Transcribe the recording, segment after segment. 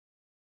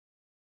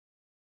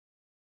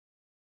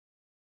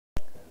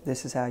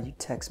This is how you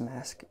text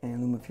mask in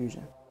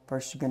LumaFusion.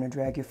 First, you're going to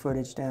drag your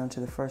footage down to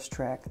the first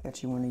track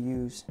that you want to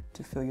use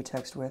to fill your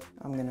text with.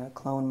 I'm going to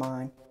clone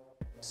mine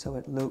so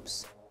it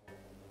loops.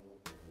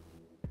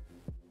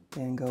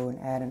 Then go and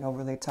add an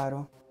overlay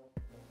title.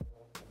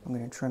 I'm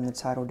going to trim the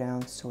title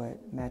down so it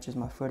matches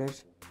my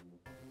footage.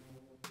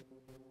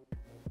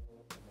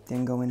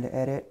 Then go into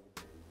edit,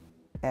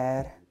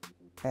 add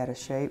a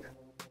shape.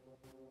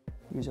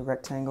 Use a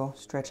rectangle,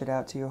 stretch it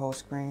out to your whole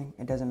screen.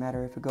 It doesn't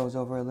matter if it goes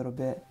over a little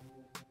bit.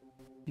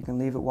 You can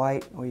leave it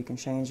white or you can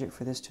change it.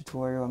 For this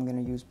tutorial, I'm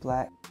going to use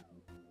black.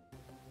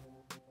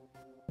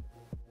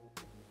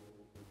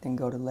 Then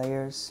go to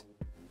layers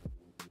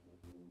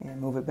and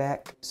move it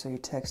back so your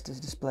text is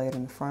displayed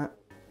in the front.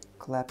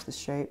 Collapse the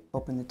shape,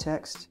 open the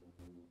text,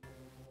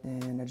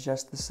 and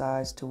adjust the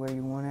size to where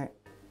you want it.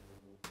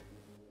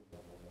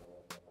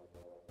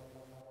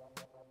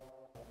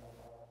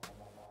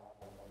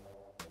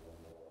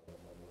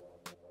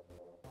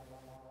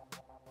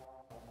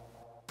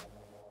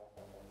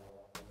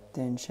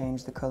 Then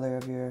change the color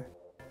of your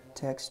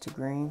text to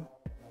green.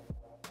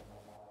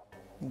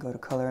 And go to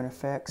color and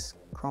effects,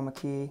 chroma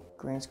key,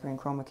 green screen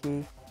chroma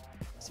key.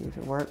 See if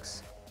it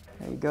works.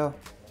 There you go.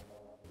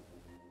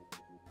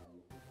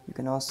 You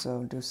can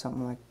also do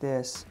something like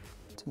this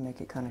to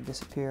make it kind of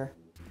disappear.